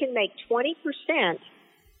 Because they can make 20%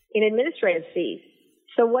 in administrative fees.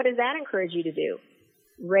 So what does that encourage you to do?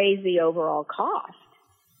 Raise the overall cost.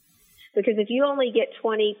 Because if you only get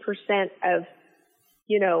 20% of,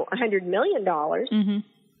 $100 million,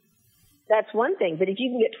 that's one thing. But if you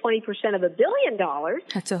can get 20% of $1 billion,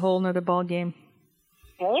 that's a whole nother ballgame.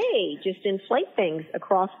 Hey, just inflate things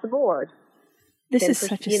across the board. This is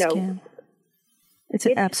such a scam. It's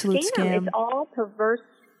an absolute scam. It's all perverse,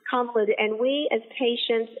 convoluted. And we as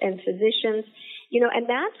patients and physicians, and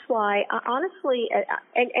that's why, honestly,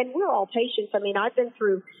 and we're all patients. I mean, I've been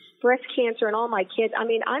through breast cancer and all my kids. I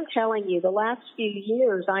mean, I'm telling you, the last few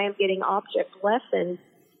years I am getting object lessons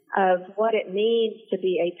of what it means to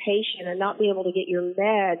be a patient and not be able to get your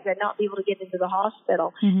meds and not be able to get into the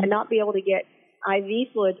hospital and not be able to get IV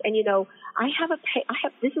fluids. And,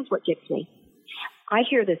 this is what gets me. I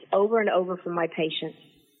hear this over and over from my patients.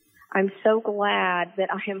 I'm so glad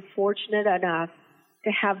that I am fortunate enough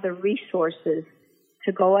to have the resources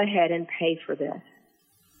to go ahead and pay for this.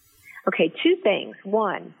 Okay, two things.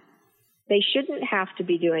 One, they shouldn't have to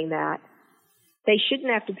be doing that. They shouldn't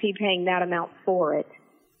have to be paying that amount for it.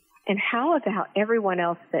 And how about everyone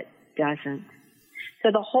else that doesn't?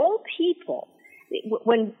 So the whole people,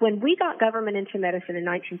 when we got government into medicine in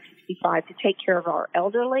 1965 to take care of our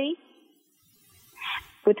elderly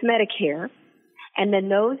with Medicare, and then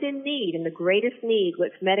those in need, and the greatest need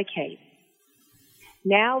with Medicaid,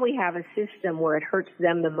 now we have a system where it hurts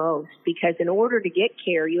them the most because in order to get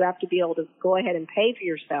care, you have to be able to go ahead and pay for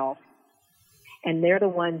yourself. And they're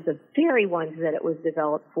the very ones that it was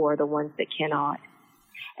developed for, the ones that cannot.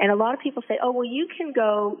 And a lot of people say, oh, well, you can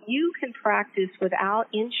practice without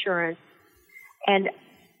insurance and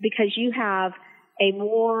because you have a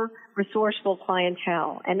more resourceful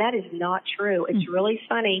clientele. And that is not true. It's really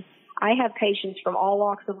funny. I have patients from all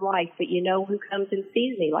walks of life, but you know who comes and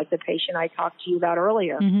sees me, like the patient I talked to you about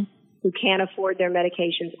earlier, who can't afford their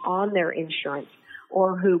medications on their insurance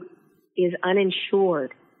or who is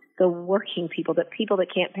uninsured, the working people, the people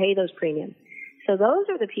that can't pay those premiums. So those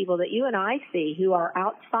are the people that you and I see who are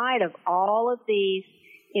outside of all of these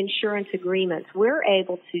insurance agreements. We're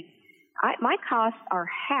able to, my costs are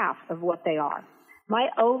half of what they are. My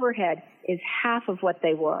overhead is half of what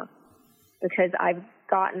they were because I've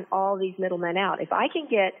gotten all these middlemen out. If I can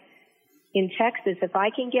get, in Texas, if I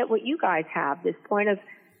can get what you guys have, this point of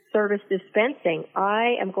service dispensing,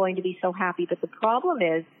 I am going to be so happy. But the problem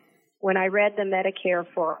is, when I read the Medicare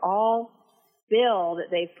for All bill that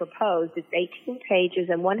they've proposed, it's 18 pages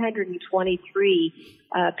and 123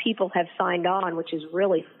 people have signed on, which is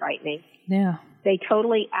really frightening. Yeah. They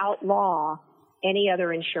totally outlaw any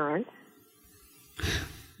other insurance.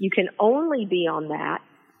 You can only be on that.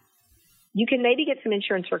 You can maybe get some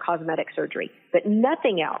insurance for cosmetic surgery, but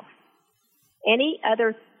nothing else. Any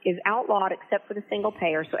other is outlawed except for the single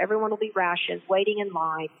payer, so everyone will be rationed, waiting in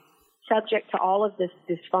line, subject to all of this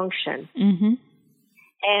dysfunction.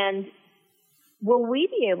 And will we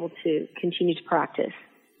be able to continue to practice?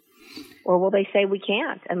 Or will they say we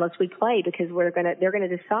can't unless we play because they're going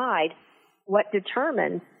to decide what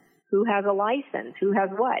determines who has a license, who has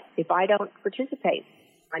what. If I don't participate,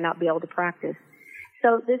 I might not be able to practice.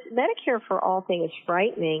 So this Medicare for All thing is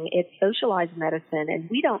frightening. It's socialized medicine, and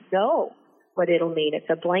we don't know what it'll mean. It's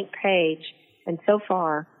a blank page, and so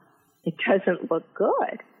far, it doesn't look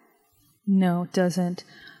good. No, it doesn't.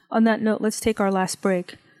 On that note, let's take our last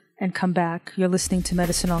break and come back. You're listening to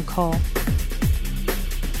Medicine on Call.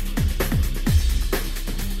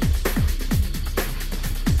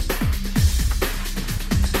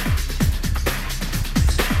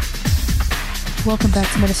 Welcome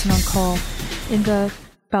back to Medicine on Call. In the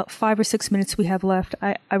about 5 or 6 minutes we have left,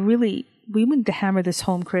 we need to hammer this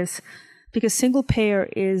home, Chris, because single payer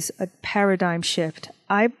is a paradigm shift.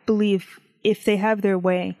 I believe if they have their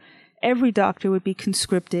way, every doctor would be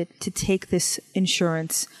conscripted to take this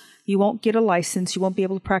insurance. You won't get a license. You won't be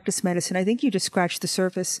able to practice medicine. I think you just scratched the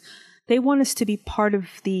surface. They want us to be part of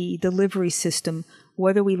the delivery system,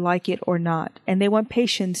 whether we like it or not. And they want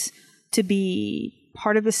patients to be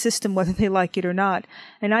part of the system, whether they like it or not.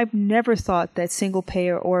 And I've never thought that single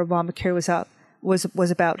payer or Obamacare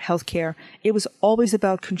was about healthcare. It was always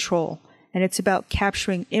about control. And it's about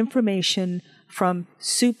capturing information from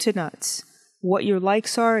soup to nuts. What your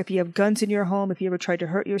likes are, if you have guns in your home, if you ever tried to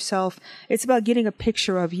hurt yourself. It's about getting a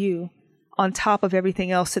picture of you on top of everything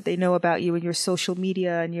else that they know about you in your social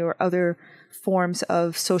media and your other forms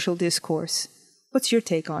of social discourse. What's your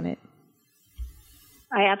take on it?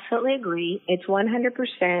 I absolutely agree. It's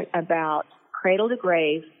 100% about cradle to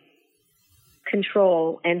grave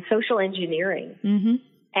control and social engineering.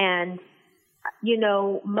 And, you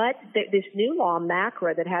know, this new law,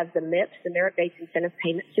 MACRA, that has the MIPS, the Merit-Based Incentive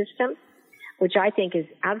Payment System, which I think is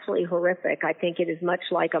absolutely horrific. I think it is much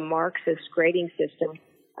like a Marxist grading system.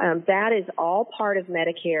 That is all part of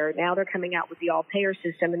Medicare. Now they're coming out with the all-payer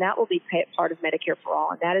system, and that will be part of Medicare for All.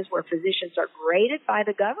 And that is where physicians are graded by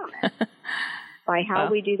the government by how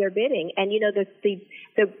we do their bidding. And, you know,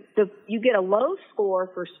 you get a low score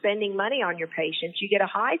for spending money on your patients. You get a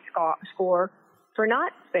high score for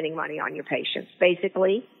not spending money on your patients,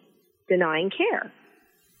 basically denying care.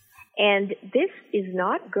 And this is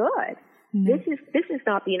not good. This is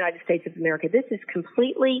not the United States of America. This is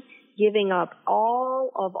completely giving up all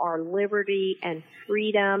of our liberty and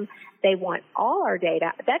freedom. They want all our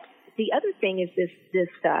data. That's the other thing is this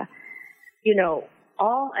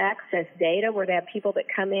all access data where they have people that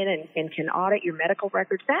come in and can audit your medical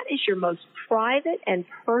records. That is your most private and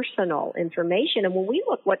personal information. And when we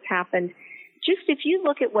look what's happened, just if you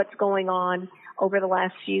look at what's going on over the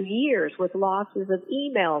last few years with losses of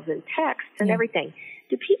emails and texts and everything,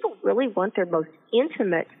 do people really want their most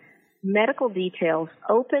intimate medical details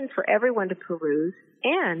open for everyone to peruse?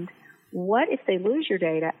 And what if they lose your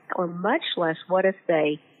data, or much less, what if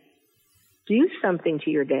they do something to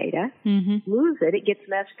your data, lose it, it gets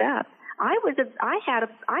messed up? I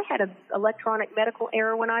had an electronic medical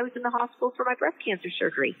error when I was in the hospital for my breast cancer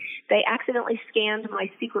surgery. They accidentally scanned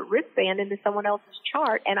my secret wristband into someone else's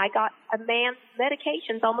chart, and I got a man's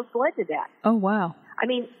medications almost bled to death. Oh, wow. I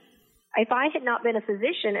mean, if I had not been a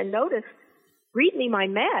physician and noticed, read me my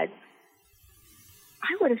meds,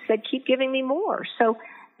 I would have said, keep giving me more. So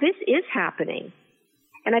this is happening.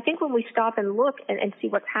 And I think when we stop and look and see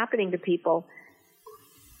what's happening to people,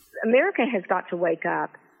 America has got to wake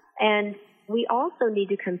up. And we also need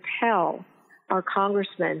to compel our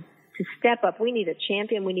congressmen to step up. We need a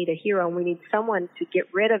champion. We need a hero. And we need someone to get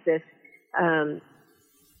rid of this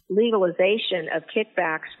legalization of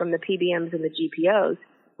kickbacks from the PBMs and the GPOs.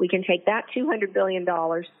 We can take that $200 billion,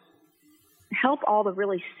 help all the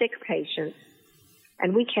really sick patients,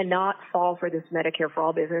 and we cannot fall for this Medicare for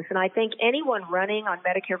All business. And I think anyone running on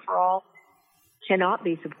Medicare for All cannot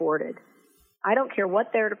be supported. I don't care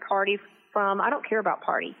what they're party from. I don't care about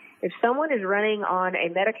party. If someone is running on a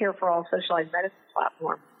Medicare for All socialized medicine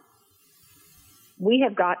platform, we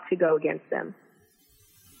have got to go against them.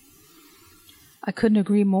 I couldn't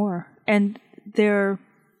agree more. And their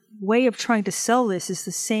way of trying to sell this is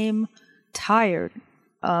the same tired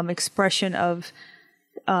expression of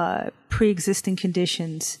pre-existing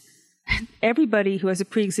conditions. Everybody who has a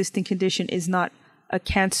pre-existing condition is not a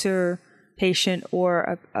cancer patient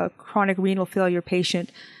or a chronic renal failure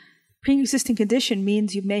patient. Pre-existing condition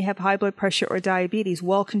means you may have high blood pressure or diabetes,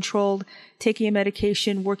 well controlled, taking a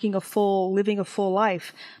medication, living a full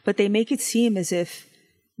life. But they make it seem as if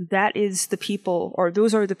that is the people, or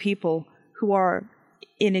those are the people who are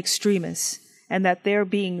in extremis, and that the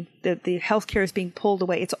healthcare is being pulled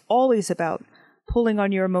away. It's always about pulling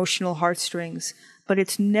on your emotional heartstrings, but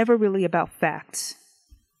it's never really about facts.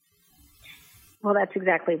 Well, that's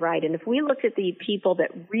exactly right. And if we looked at the people that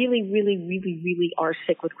really, really, really, really are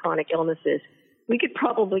sick with chronic illnesses, we could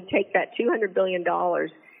probably take that $200 billion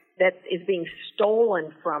that is being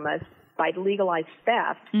stolen from us by legalized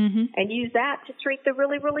theft and use that to treat the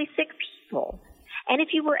really, really sick people. And if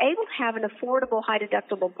you were able to have an affordable,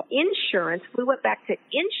 high-deductible insurance, we went back to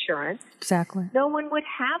insurance, exactly, no one would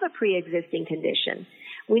have a pre-existing condition.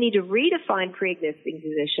 We need to redefine pre-existing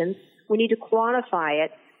conditions. We need to quantify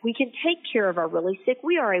it. We can take care of our really sick.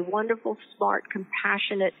 We are a wonderful, smart,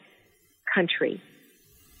 compassionate country.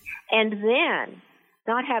 And then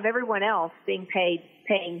not have everyone else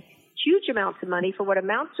paying huge amounts of money for what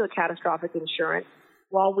amounts to a catastrophic insurance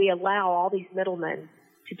while we allow all these middlemen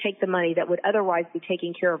to take the money that would otherwise be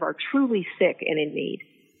taking care of our truly sick and in need.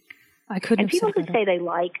 And people who say they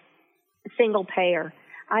like single payer,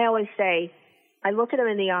 I always say, I look at them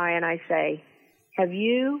in the eye and I say, have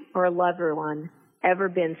you or a loved one ever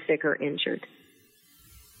been sick or injured?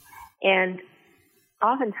 And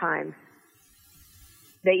oftentimes,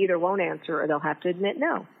 they either won't answer or they'll have to admit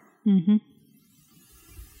no. Mm-hmm.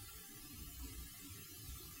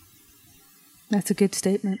 That's a good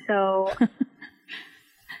statement. So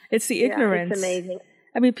it's the ignorance. It's amazing.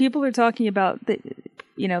 I mean, people are talking about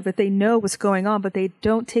that they know what's going on, but they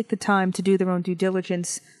don't take the time to do their own due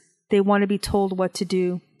diligence. They want to be told what to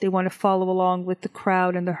do. They want to follow along with the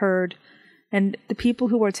crowd and the herd. And the people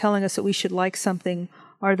who are telling us that we should like something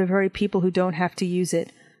are the very people who don't have to use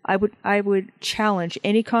it. I would challenge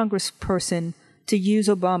any congressperson to use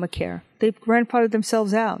Obamacare. They've grandfathered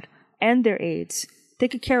themselves out and their aides. They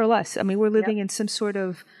could care less. I mean, we're living in some sort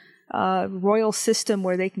of royal system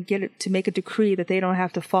where they can get it to make a decree that they don't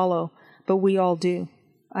have to follow, but we all do.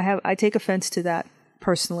 I take offense to that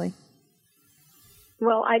personally.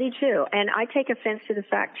 Well, I do too. And I take offense to the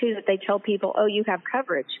fact too that they tell people, oh, you have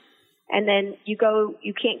coverage. And then you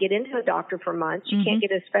can't get into a doctor for months. You can't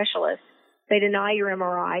get a specialist. They deny your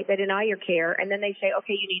MRI. They deny your care. And then they say,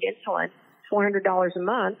 okay, you need insulin, $400 a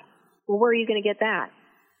month. Well, where are you going to get that?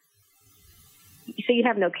 So you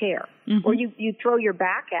have no care. Mm-hmm. Or you throw your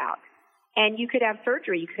back out and you could have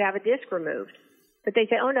surgery. You could have a disc removed. But they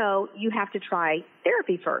say, oh, no, you have to try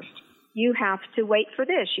therapy first. You have to wait for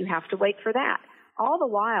this. You have to wait for that. All the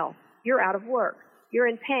while, you're out of work. You're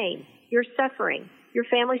in pain. You're suffering. Your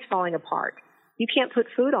family's falling apart. You can't put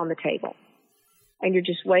food on the table. And you're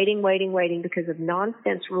just waiting because of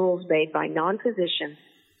nonsense rules made by non-physicians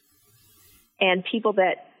and people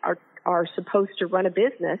that are supposed to run a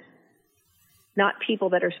business, not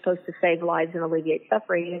people that are supposed to save lives and alleviate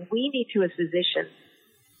suffering. And we need to, as physicians,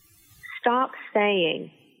 stop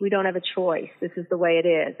saying we don't have a choice. This is the way it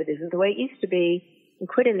is. It isn't the way it used to be. And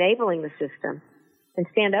quit enabling the system and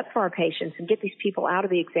stand up for our patients and get these people out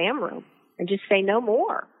of the exam room and just say no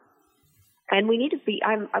more. And we need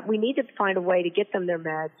to find a way to get them their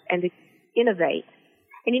meds and to innovate.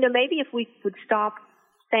 And, maybe if we would stop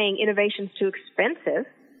saying innovation's too expensive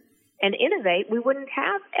and innovate, we wouldn't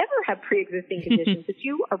ever have pre-existing conditions. If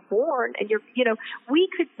you are born and we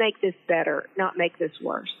could make this better, not make this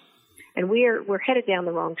worse. And we're headed down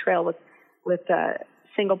the wrong trail with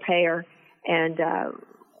single payer, and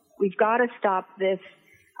we've got to stop this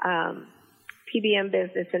PBM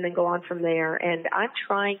business and then go on from there. And I'm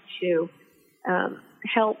trying to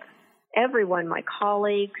help everyone, my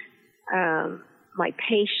colleagues, my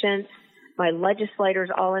patients, my legislators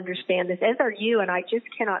all understand this, as are you, and I just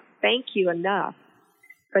cannot thank you enough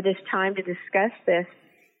for this time to discuss this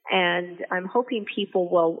And I'm hoping people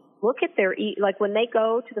will look at like when they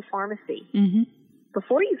go to the pharmacy,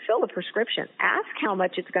 before you fill a prescription, ask how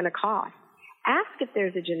much it's going to cost. Ask if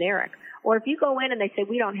there's a generic. Or if you go in and they say,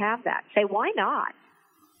 we don't have that, say, why not?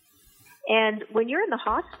 And when you're in the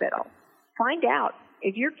hospital, find out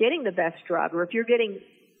if you're getting the best drug or if you're getting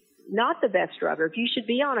not the best drug or if you should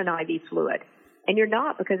be on an IV fluid and you're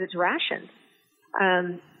not because it's rationed.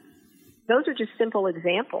 Those are just simple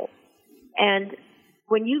examples. And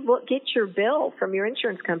when you get your bill from your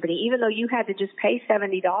insurance company, even though you had to just pay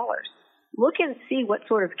 $70, look and see what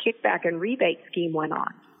sort of kickback and rebate scheme went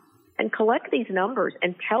on. And collect these numbers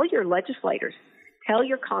and tell your legislators, tell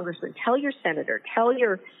your congressman, tell your senator, tell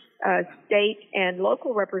your state and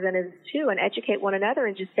local representatives too, and educate one another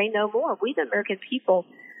and just say no more. We, the American people,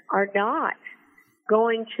 are not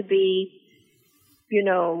going to be,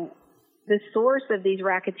 the source of these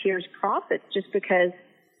racketeers' profits just because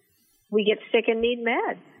we get sick and need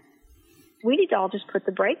meds. We need to all just put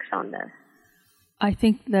the brakes on this. I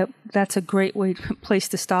think that's a great place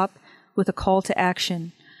to stop with a call to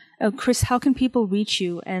action. Chris, how can people reach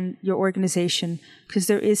you and your organization? Because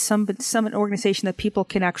there is some organization that people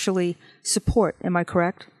can actually support. Am I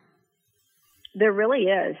correct? There really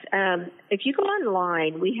is. If you go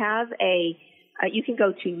online, we have you can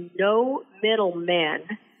go to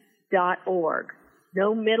nomiddlemen.org,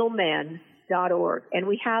 nomiddlemen.org, and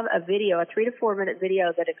we have a video, a 3 to 4 minute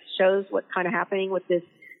video that shows what's kind of happening with this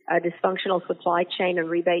dysfunctional supply chain and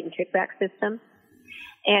rebate and kickback system.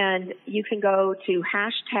 And you can go to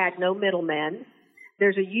hashtag No Middlemen.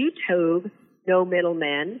 There's a YouTube, No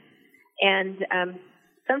Middlemen. And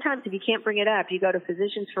sometimes if you can't bring it up, you go to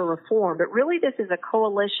Physicians for Reform. But really this is a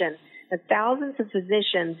coalition of thousands of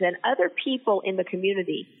physicians and other people in the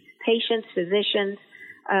community, patients, physicians,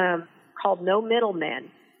 called No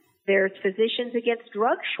Middlemen. There's Physicians Against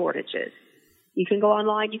Drug Shortages. You can go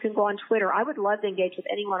online. You can go on Twitter. I would love to engage with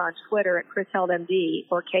anyone on Twitter at Chris Held MD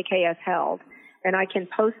or KKS Held. And I can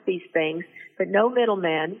post these things, but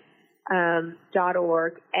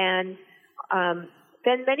nomiddlemen.org. And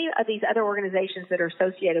then many of these other organizations that are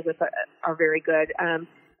associated with are very good.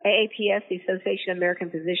 AAPS, the Association of American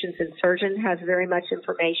Physicians and Surgeons, has very much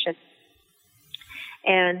information.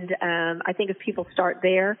 And I think if people start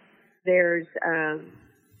there, there's a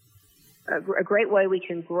great way we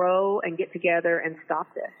can grow and get together and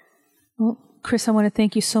stop this. Well, Chris, I want to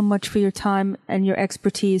thank you so much for your time and your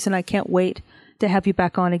expertise, and I can't wait to have you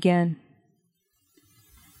back on again.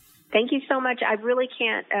 Thank you so much. I really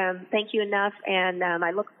can't thank you enough, and I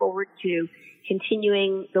look forward to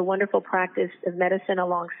continuing the wonderful practice of medicine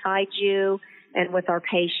alongside you and with our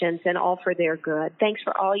patients, and all for their good. Thanks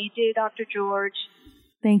for all you do, Dr. George.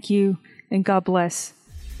 Thank you, and God bless.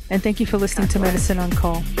 And thank you for listening to Medicine on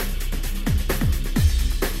Call.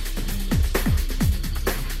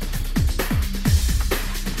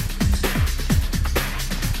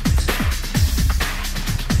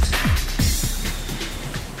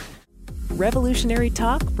 Revolutionary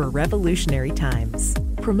talk for revolutionary times.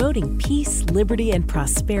 Promoting peace, liberty, and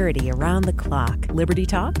prosperity around the clock.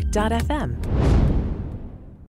 LibertyTalk.fm.